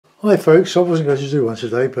Hi folks, I wasn't going to do one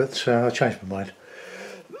today, but I changed my mind.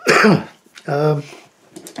 I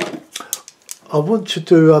want to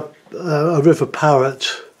do a river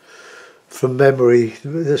Parrett from memory.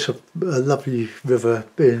 There's a lovely river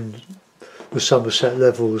in the Somerset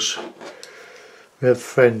levels. We have a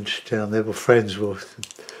friend down there, well friends, well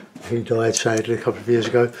he died sadly a couple of years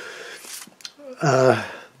ago.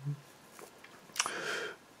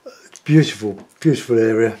 Beautiful, beautiful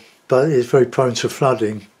area, but it's very prone to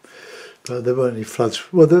flooding. But there weren't any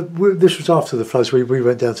floods. Well, this was after the floods. We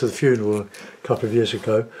went down to the funeral a couple of years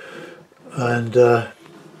ago, and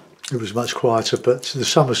it was much quieter. But the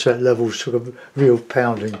Somerset levels took a real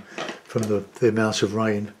pounding from the amount of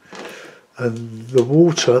rain, and the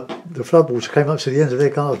water, the flood water, came up to the end of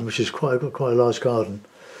their garden, which is quite a large garden,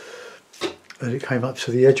 and it came up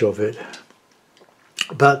to the edge of it.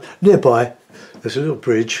 But nearby, there's a little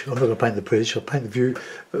bridge. I'm not going to paint the bridge. I'll paint the view,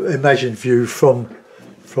 imagined view from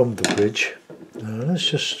the bridge. Let's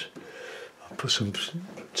just put some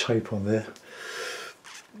tape on there.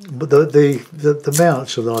 But the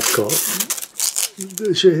mounts that I've got,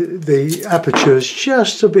 the aperture is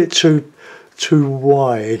just a bit too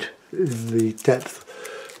wide in the depth,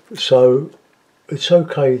 so it's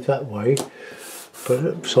okay that way.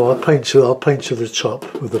 But so I'll paint to the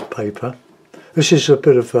top with the paper. This is a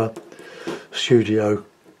bit of a studio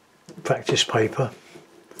practice paper.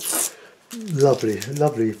 Lovely,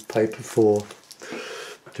 lovely paper for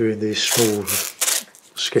doing these small,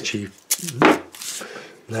 sketchy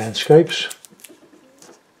landscapes.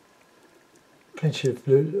 Plenty of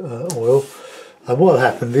oil, and what will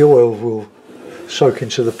happen? The oil will soak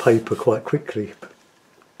into the paper quite quickly.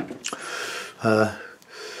 Now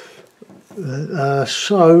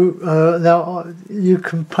you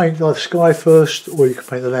can paint the sky first, or you can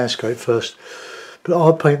paint the landscape first. But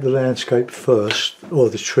I'll paint the landscape first, or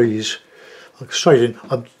the trees. Straight in.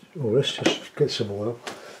 Let's just get some oil.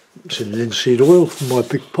 Some linseed oil from my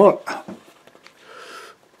big pot.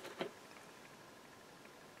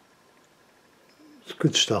 It's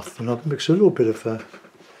good stuff, and I've mixed a little bit of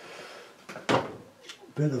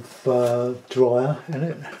dryer in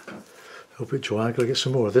it. A little bit dry. I've got to get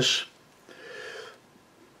some more of this.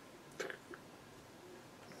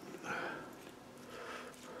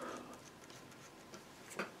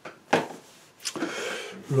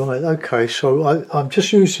 Right, okay, so I'm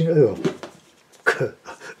just using,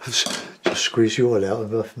 just squeeze the oil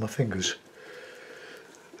out of my fingers.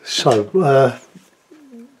 So,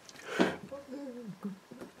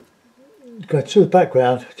 go to the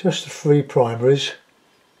background, just the 3 primaries,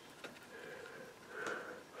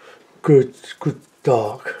 good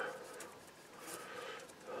dark.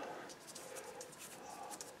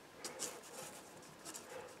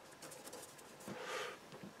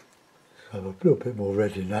 Have a little bit more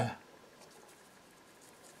red in that.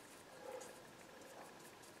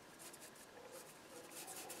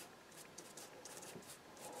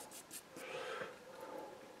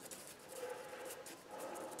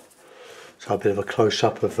 So a bit of a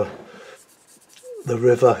close-up of the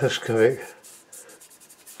river that's going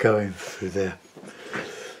through there.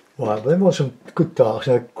 Right, then want some good darks.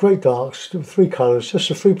 Now, great darks, 3 colours, just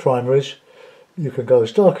the 3 primaries. You can go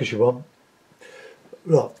as dark as you want.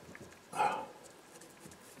 Look.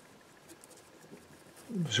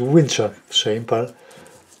 It's a winter scene, but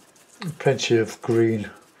plenty of green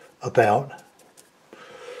about.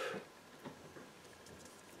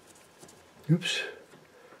 Oops.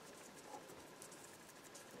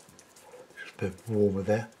 Just a bit warmer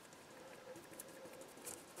there.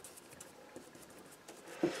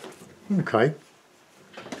 Okay.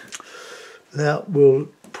 Now we'll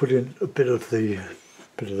put in a bit of the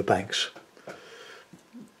banks.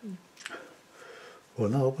 Well,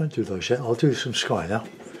 no, I won't do those yet. I'll do some sky now.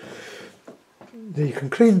 You can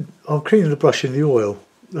clean. I'm cleaning the brush in the oil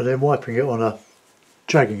and then wiping it on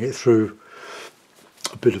dragging it through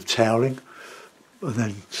a bit of toweling, and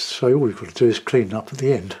then so all you've got to do is clean up at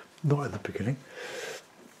the end, not at the beginning.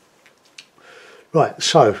 Right.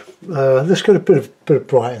 So let's get a bit of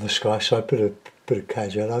bright in the sky. So a bit of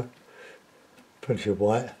cad yellow, plenty of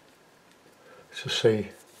white to see.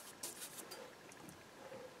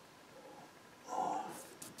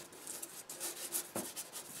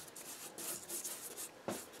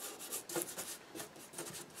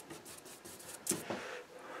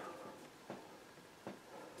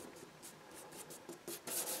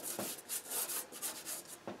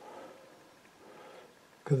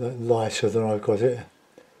 Got that lighter than I've got it.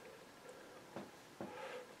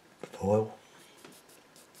 Oil.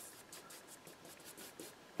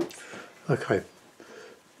 Okay.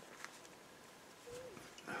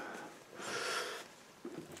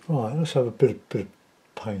 Right, let's have a bit of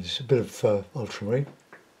paints, a bit of ultramarine.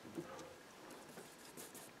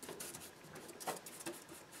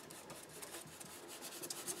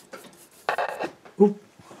 Oop.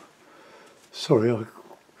 Sorry, I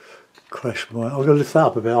crashed my. I'm going to lift that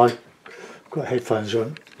up a bit. I've got headphones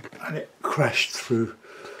on, and it crashed through.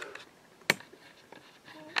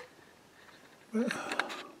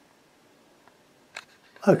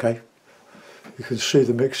 Okay, you can see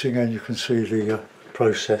the mixing and you can see the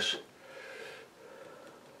process.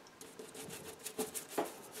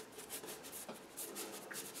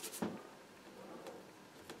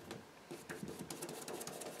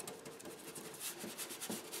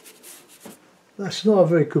 That's not a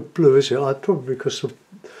very good blue, is it? Probably because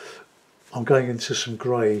I'm going into some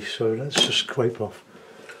grey, so let's just scrape off,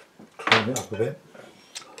 clean it up a bit.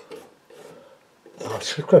 I'll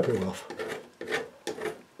scrape it off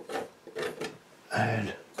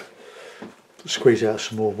and squeeze out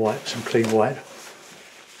some more white, some clean white.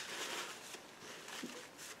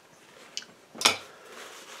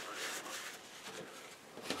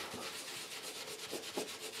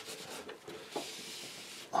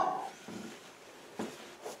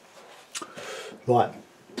 Right,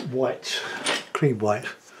 white, clean white.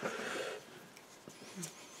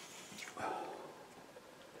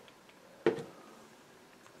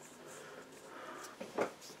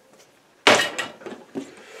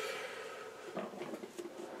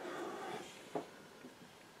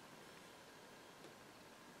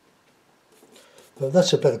 Well,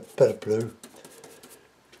 that's a better blue.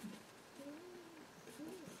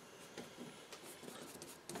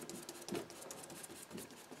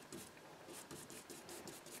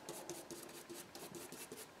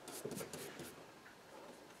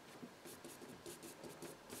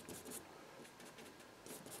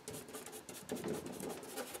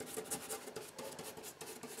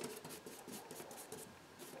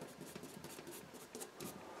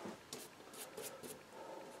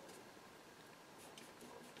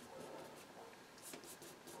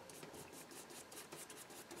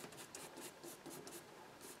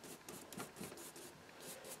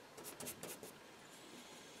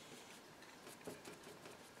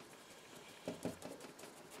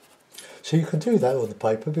 So you can do that on the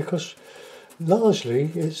paper because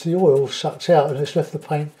largely it's the oil sucked out and it's left the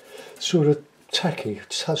paint sort of tacky,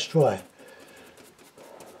 touch dry.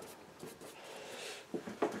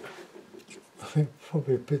 I think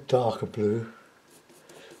probably a bit darker blue.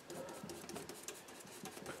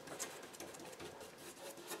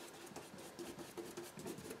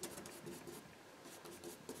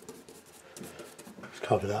 Let's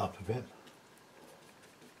cover that up a bit.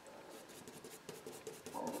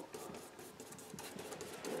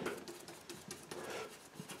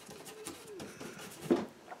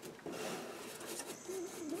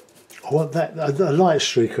 I want that a light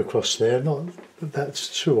streak across there, not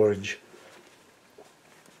that's too orange.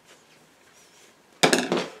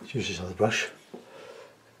 Let's use this other brush.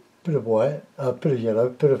 Bit of white, a bit of yellow,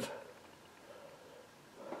 bit of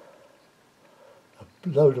a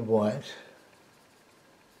load of white.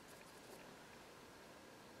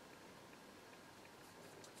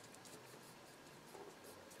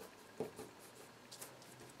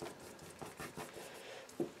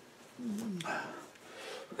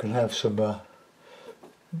 Can have some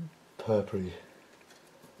purpley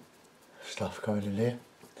stuff going in here,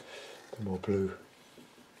 a bit more blue.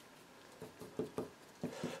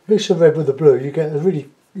 Mix the red with the blue, you can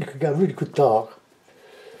get a really good dark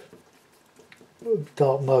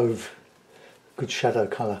mauve, good shadow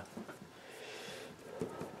colour.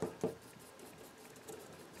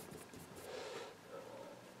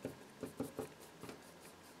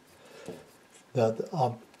 Now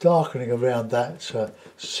I'm darkening around that to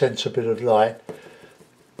sense a bit of light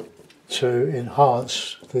to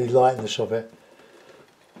enhance the lightness of it.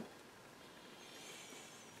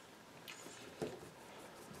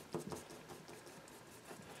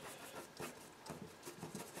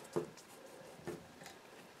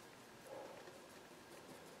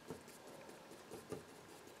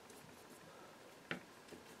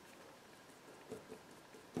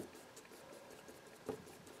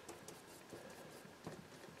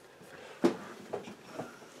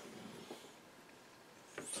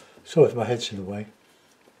 Sorry if my head's in the way.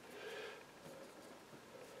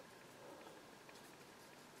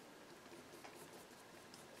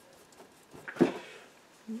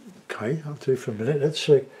 Okay, I'll do for a minute. Let's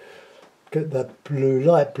see. Get that blue,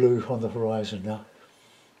 light blue on the horizon now.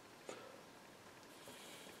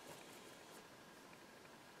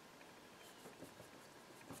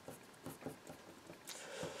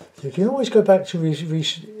 You can always go back to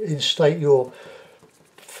reinstate your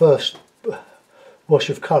first wash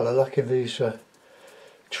of colour, like in these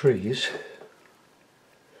trees.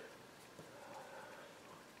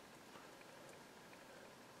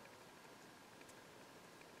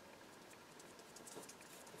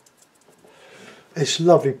 It's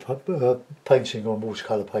lovely painting on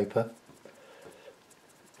watercolour paper,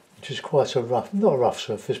 which is quite a rough, not a rough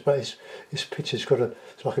surface, but it's pitched, it's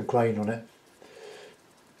like a grain on it.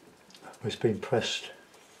 It's been pressed.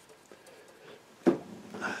 I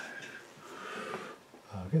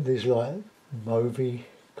get these like mauvey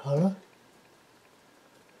colour.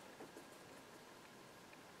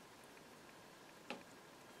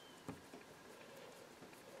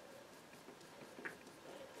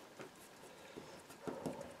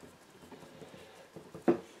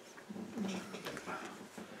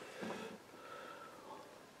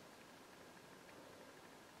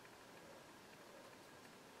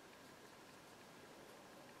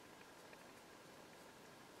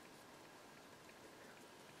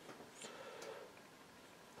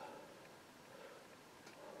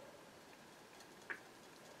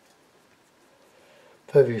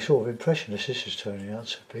 Very sort of impressionist this is turning out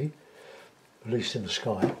to be, at least in the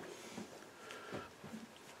sky.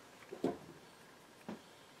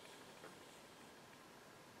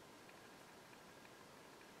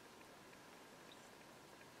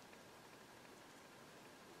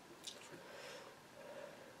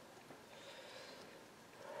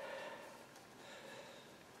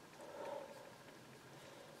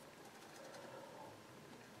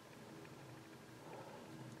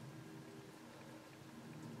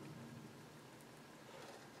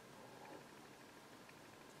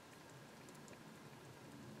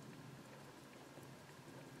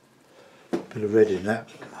 Bit of red in that.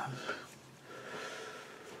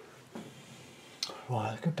 Right,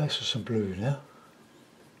 let's go back to some blue now.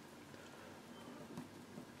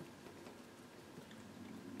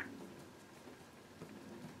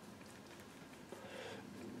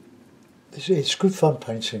 It's good fun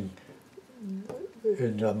painting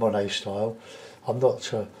in Monet style. I'm not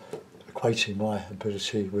equating my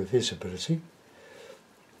ability with his ability.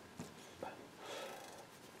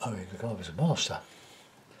 I mean, the guy was a master.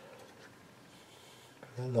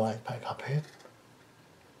 The light back up here.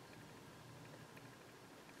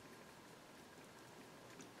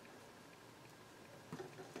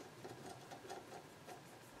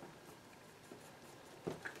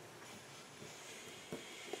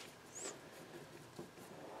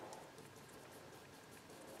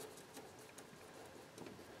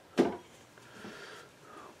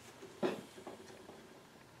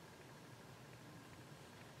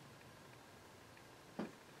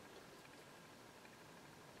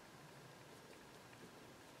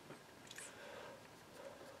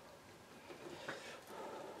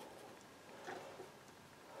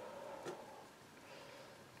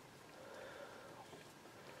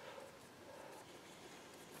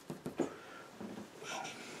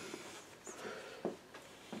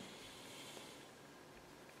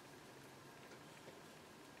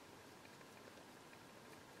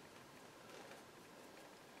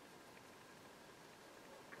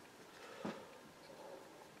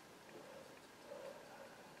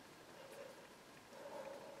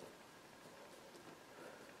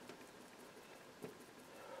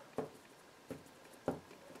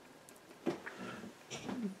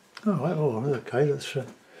 Alright, well, okay, let's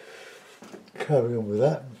carry on with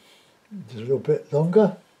that. Just a little bit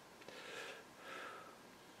longer.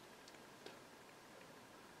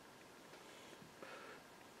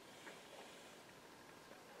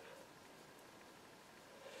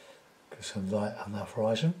 Get some light on that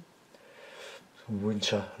horizon, some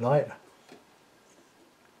winter light.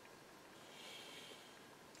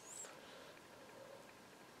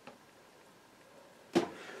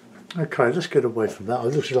 Okay, let's get away from that.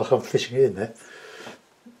 It looks like I'm fitting it in there.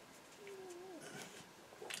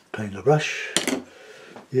 Clean the brush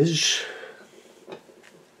is.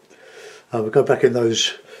 We'll go back in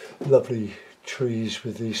those lovely trees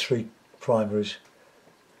with these three primaries.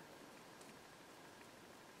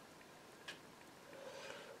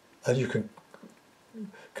 And you can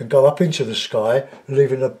go up into the sky,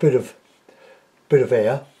 leaving a bit of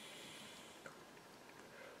air.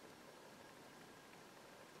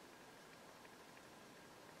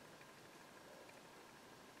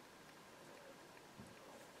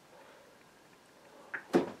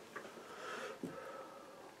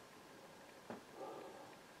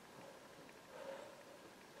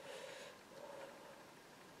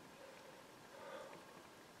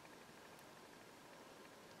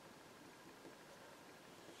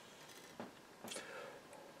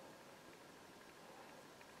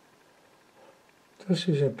 This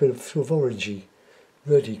is a bit of sort of orangey,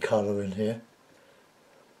 reddy colour in here.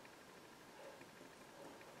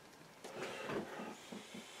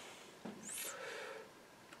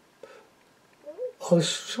 I was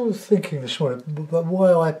sort of thinking this morning, but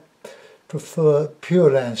why I prefer pure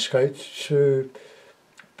landscape to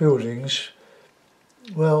buildings.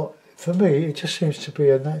 Well, for me, it just seems to be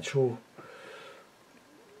a natural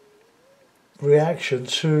reaction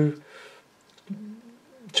to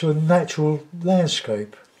a natural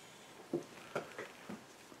landscape.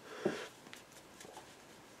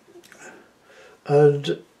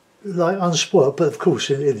 And like unspoiled, but of course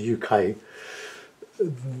in the UK,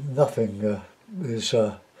 nothing is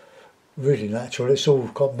really natural. It's all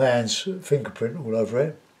got man's fingerprint all over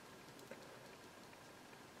it.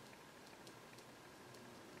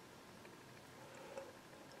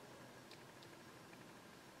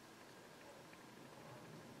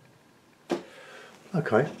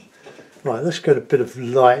 Okay, right, let's get a bit of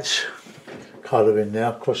light colour in now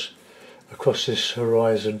across this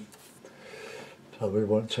horizon. So we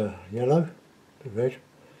want yellow, red,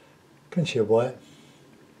 plenty of white,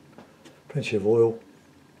 plenty of oil.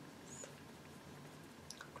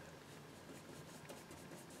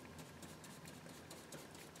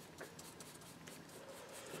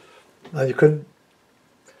 Now you can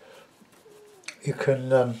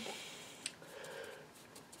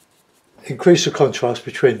increase the contrast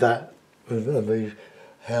between that and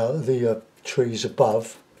the trees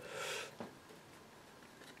above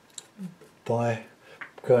by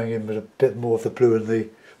going in with a bit more of the blue and the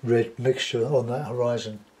red mixture on that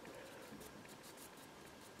horizon.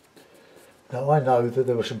 Now I know that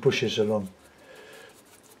there were some bushes along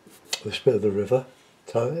this bit of the river,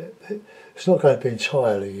 so it's not going to be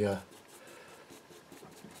entirely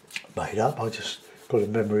made up. I just got a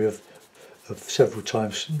memory of several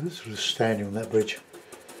times sort of standing on that bridge,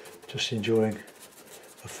 just enjoying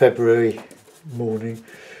a February morning.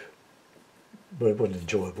 Well, it wasn't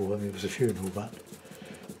enjoyable, I mean it was a funeral, but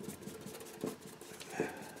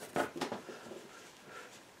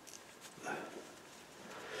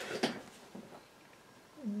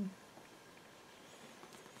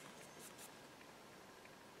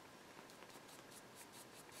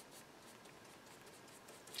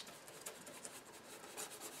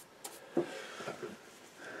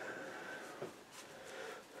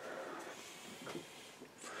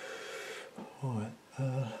alright,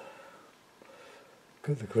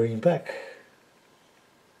 got the green back,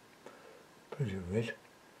 pretty red.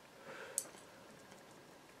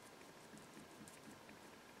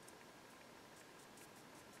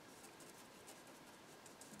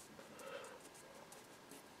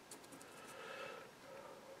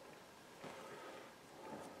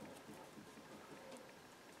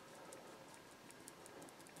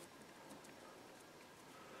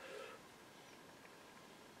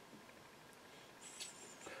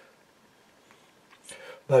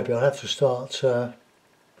 Maybe I'll have to start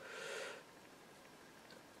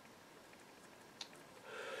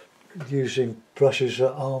using brushes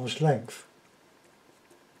at arm's length.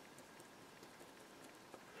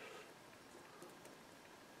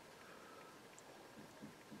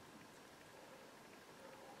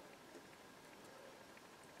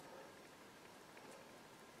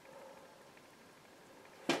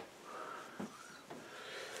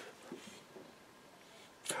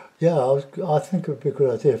 Yeah, I think it would be a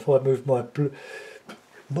good idea if I moved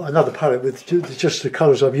another palette with just the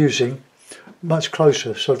colours I'm using much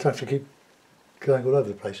closer, so I don't have to keep going all over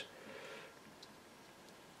the place.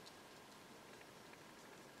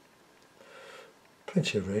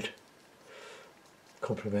 Plenty of red,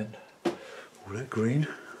 complement all that green.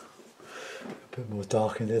 A bit more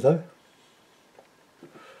dark in there though.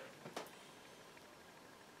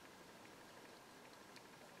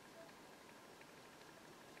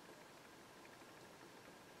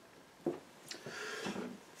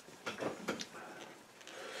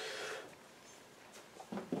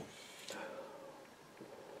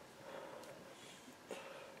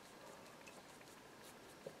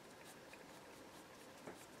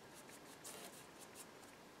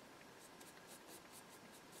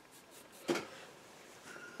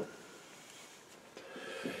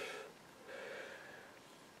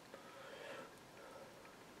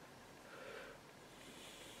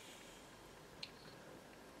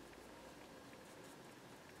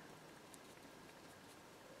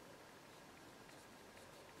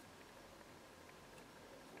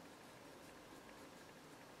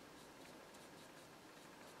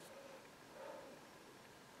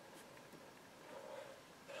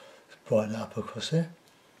 Brighten it up across there.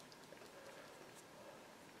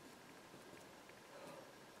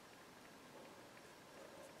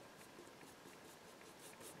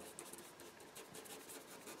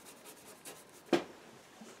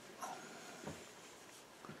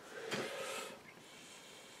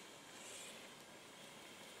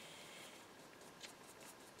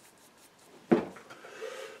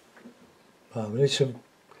 We need some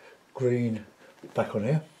green back on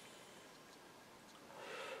here.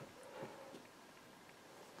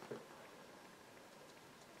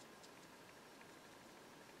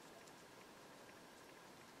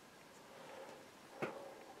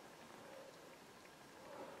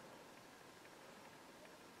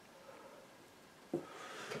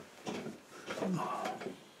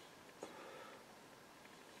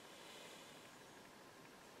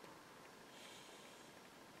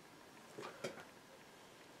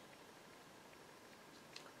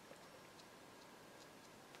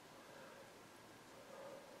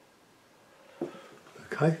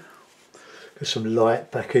 Okay, get some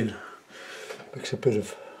light back in, mix a bit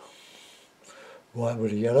of white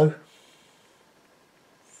with a yellow.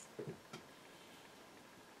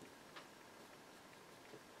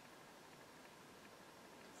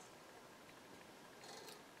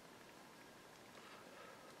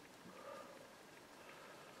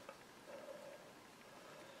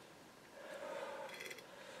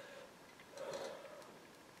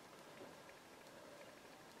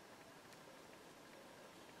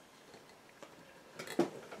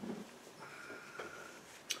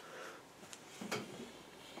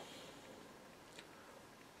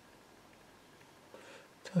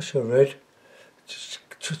 Touch of red. Just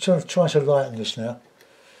try to lighten this now.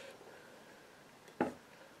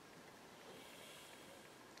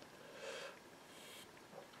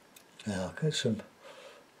 Now get some,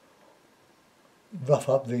 rough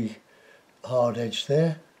up the hard edge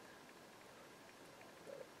there.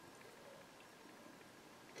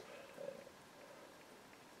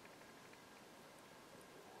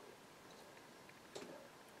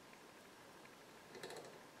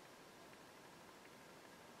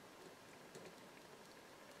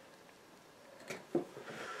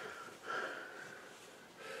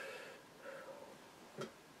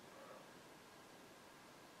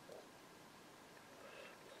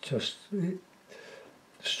 Just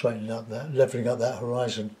straightening up that, levelling up that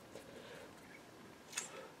horizon.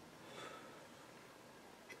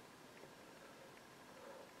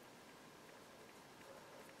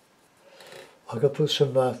 I've got to put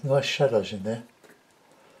some nice shadows in there,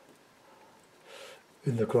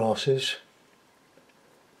 in the grasses.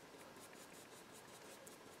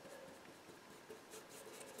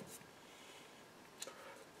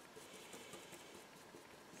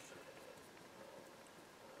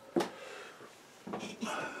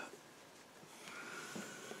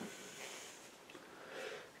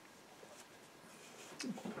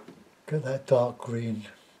 Get that dark green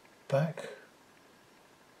back.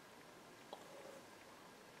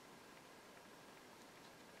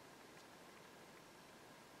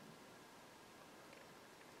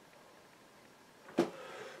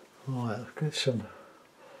 Right, I'll get some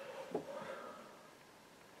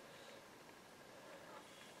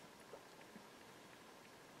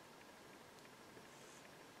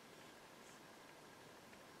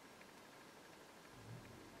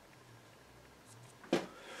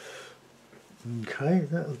okay,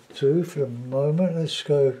 that'll do for the moment. Let's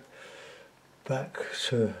go back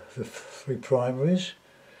to the three primaries.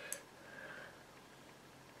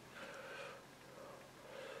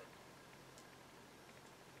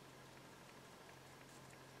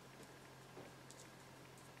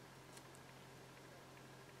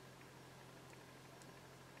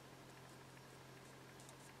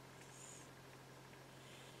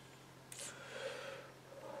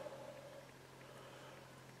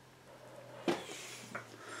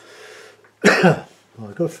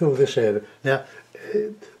 I've got to fill this area. Now,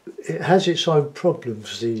 it has its own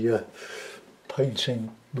problems, the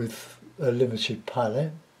painting with a limited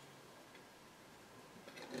palette.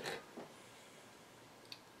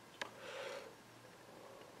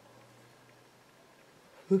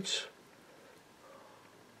 Oops.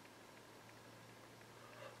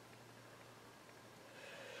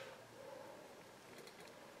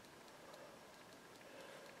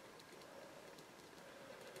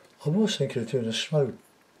 I was thinking of doing a snow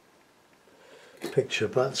picture,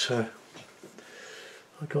 but I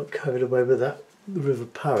got carried away with that, the River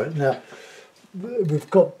Parrett. Now, we've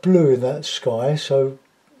got blue in that sky, so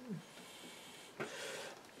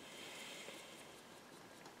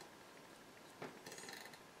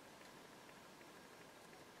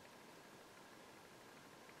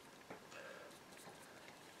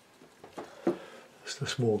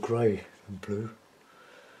that's more grey than blue.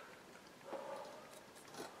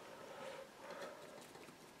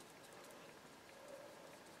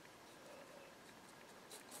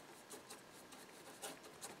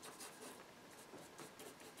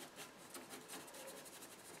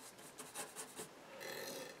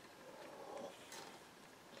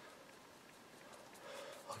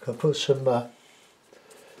 I put some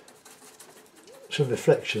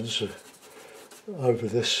reflections over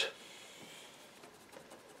this.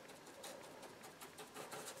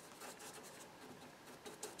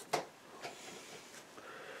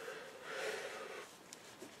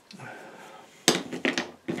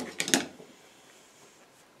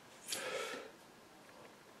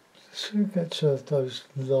 So you get those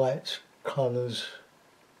light colours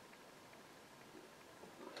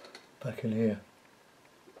back in here.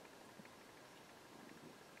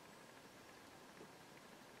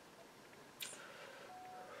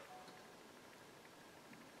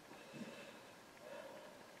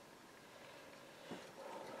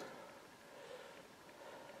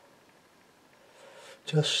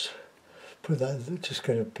 Just put that, just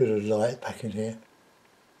get a bit of light back in here.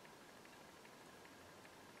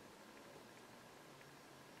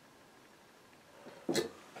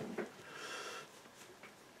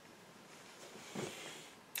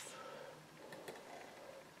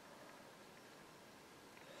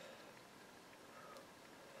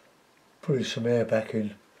 Putting some air back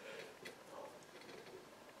in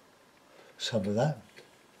some of that.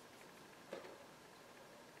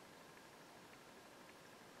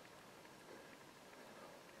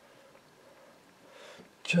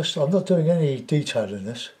 Just, I'm not doing any detail in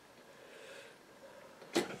this.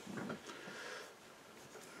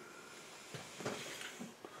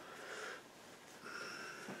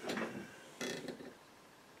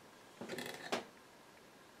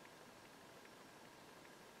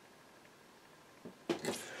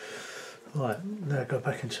 Right, now go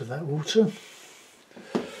back into that water.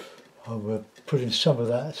 I'll put in some of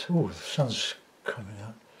that. Oh, the sun's coming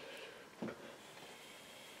out.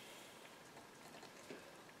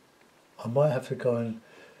 I might have to go and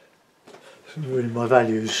ruin my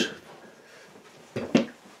values.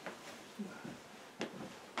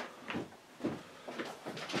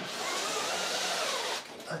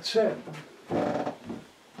 That's it.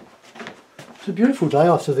 It's a beautiful day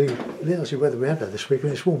after the lousy weather we had this week,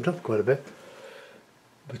 and it's warmed up quite a bit,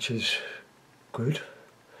 which is good.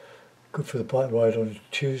 Good for the bike ride on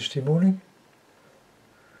Tuesday morning.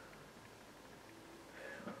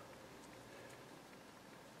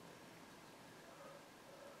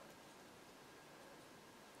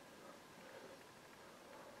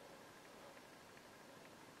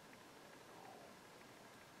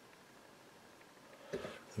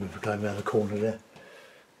 We're going around the corner there.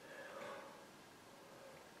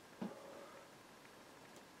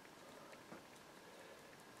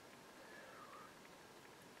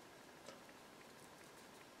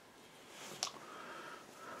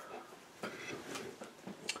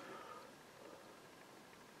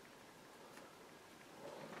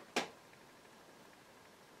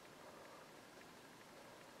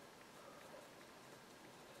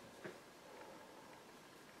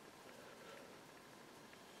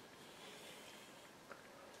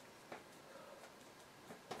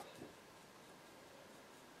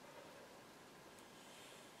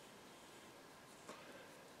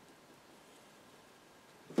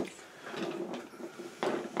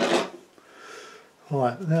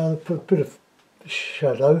 Right, now I'll put a bit of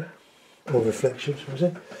shadow or reflection, was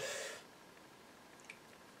it?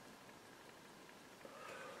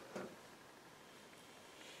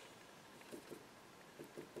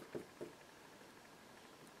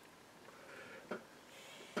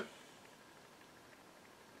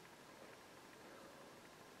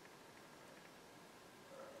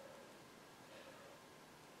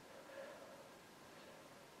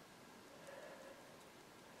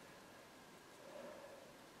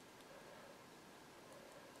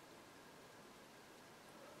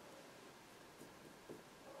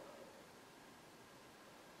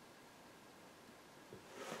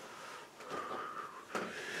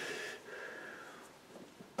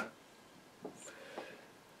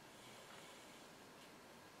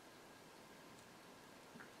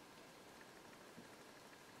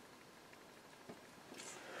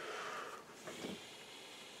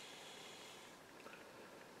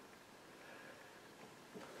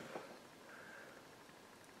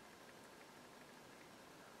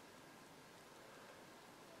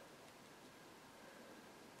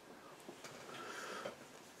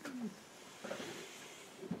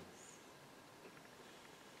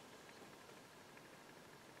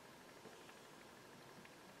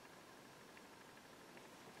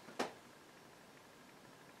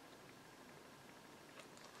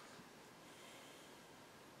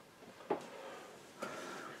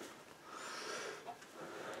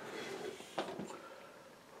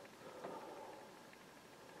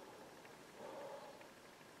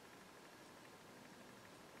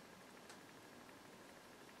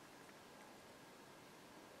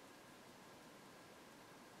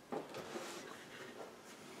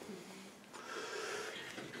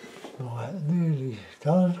 Right, nearly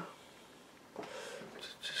done.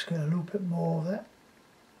 Just get a little bit more of that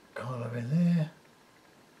colour in there.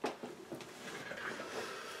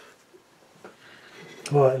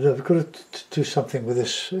 Right, look, we've got to do something with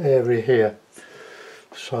this area here.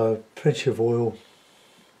 So plenty of oil,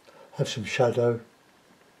 have some shadow.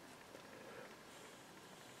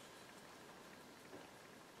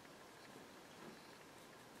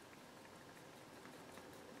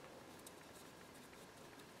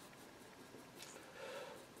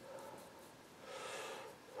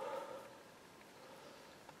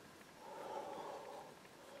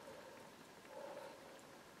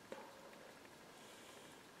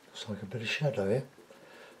 Looks like a bit of shadow here.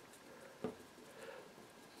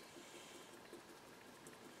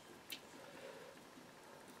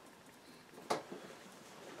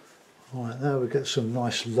 Right, now we get some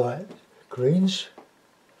nice light greens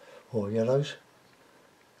or yellows.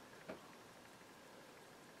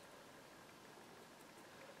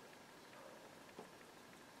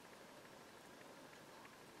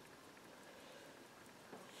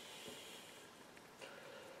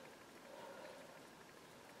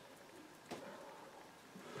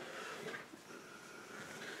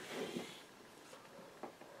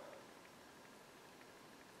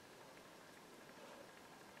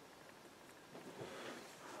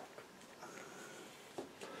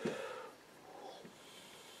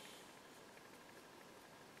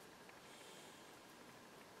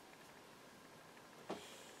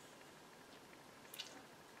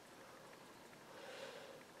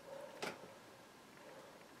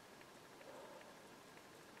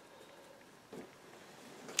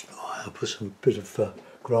 I'll put some bit of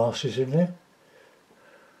grasses in there.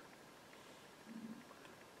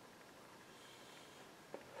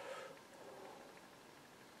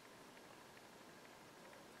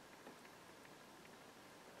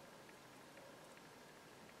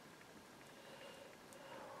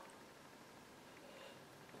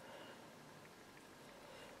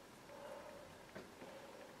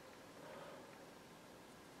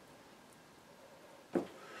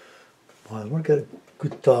 I want to get a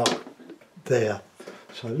good dark there,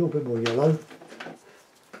 so a little bit more yellow.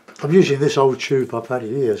 I'm using this old tube I've had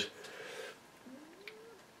it years.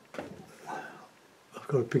 I've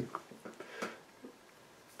got a big,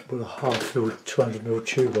 well, a half-filled 200ml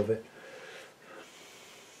tube of it.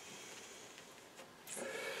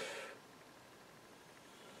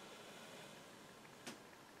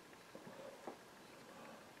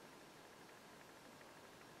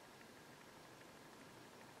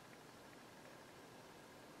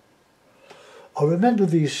 I remember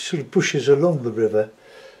these sort of bushes along the river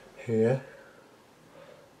here.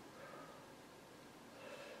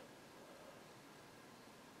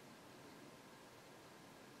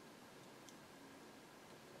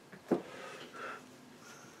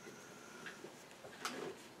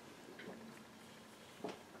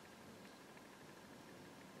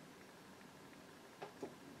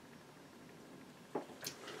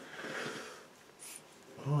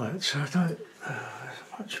 Right, so I don't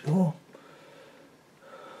much more.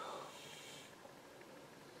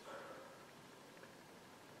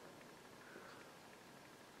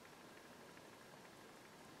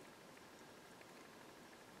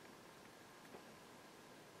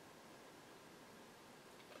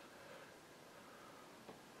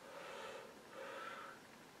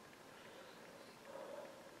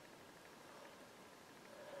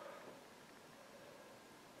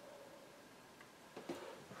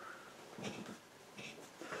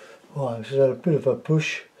 Right, so a bit of a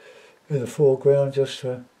bush in the foreground just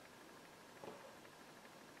to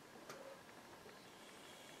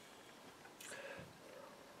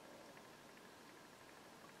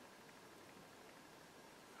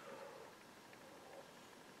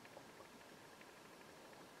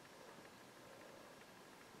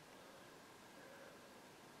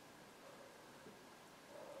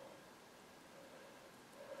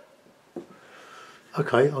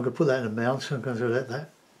okay, I'm going to put that in a mount, so I'm going to let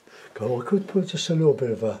that go. I could put just a little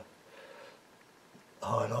bit of a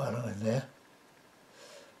highlighter in there,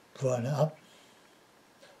 brighten it up.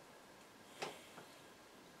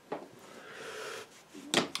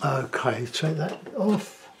 Okay, take that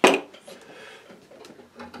off.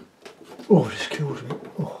 Oh, this kills me.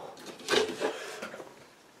 Oh.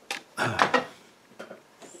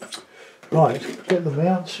 Right, get the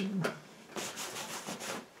mounts.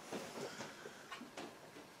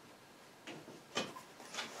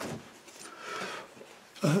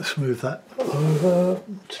 Let's move that over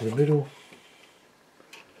to the middle.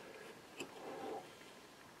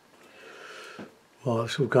 Well,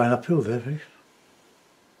 it's all going uphill there, please.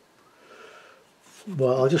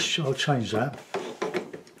 Well, I'll change that.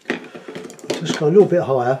 Just go a little bit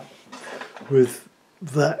higher with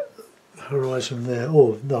that horizon there,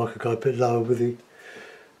 or no, I could go a bit lower with the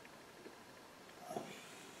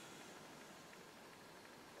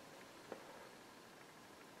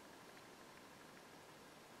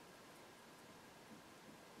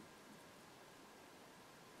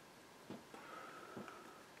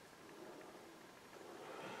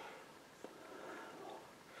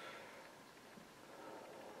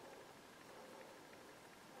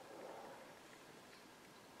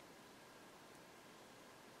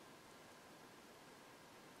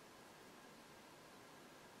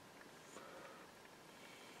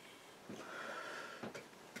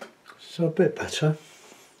so a bit better.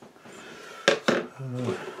 Got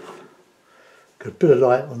a bit of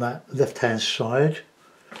light on that left hand side.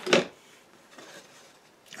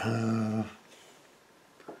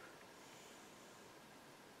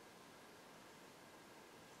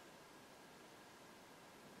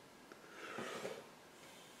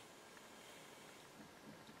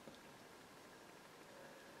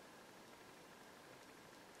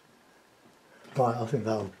 Right, I think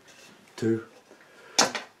that'll do.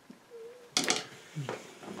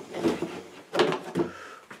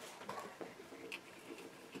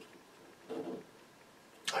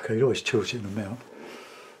 Okay, you always tilt it in the mount.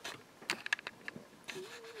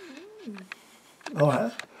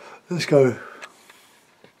 Alright, let's go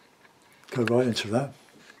right into that.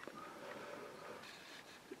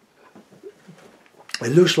 It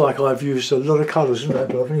looks like I've used a lot of colours, isn't it?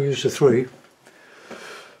 But I've only used the 3.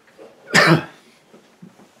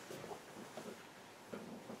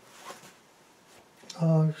 I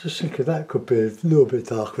was just thinking that could be a little bit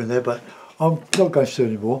darker in there, but I'm not going to do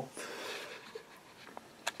any more.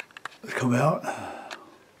 Come out.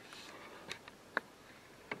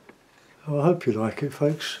 Oh, I hope you like it,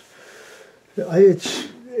 folks.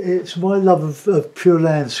 It's my love of pure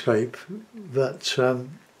landscape that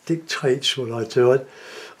dictates what I do.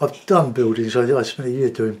 I've done buildings. I spent a year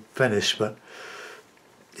doing Venice, but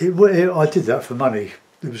I did that for money.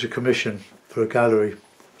 It was a commission for a gallery,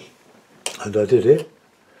 and I did it,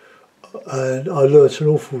 and I learnt an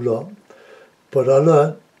awful lot. But I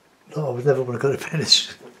learnt that I would never want to go to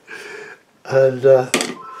Venice. And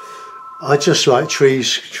I just like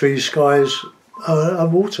trees, skies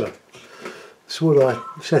and water. That's what I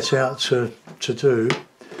set out to do.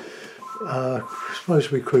 I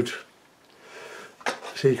suppose we could,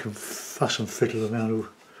 so you can fuss and fiddle around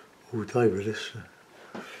all day with this.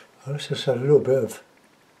 Let's just add a little bit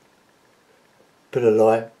of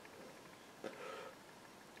light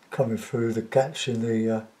coming through the gaps in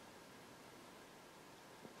the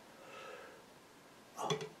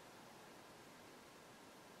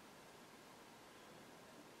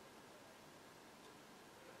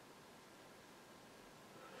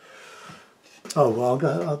oh well,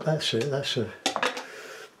 that's it. That's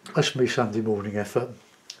me Sunday morning effort.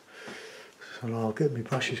 So I'll get my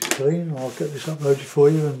brushes clean. I'll get this uploaded for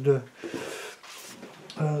you, and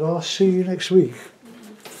I'll see you next week.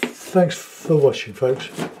 Thanks for watching, folks.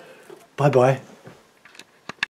 Bye bye.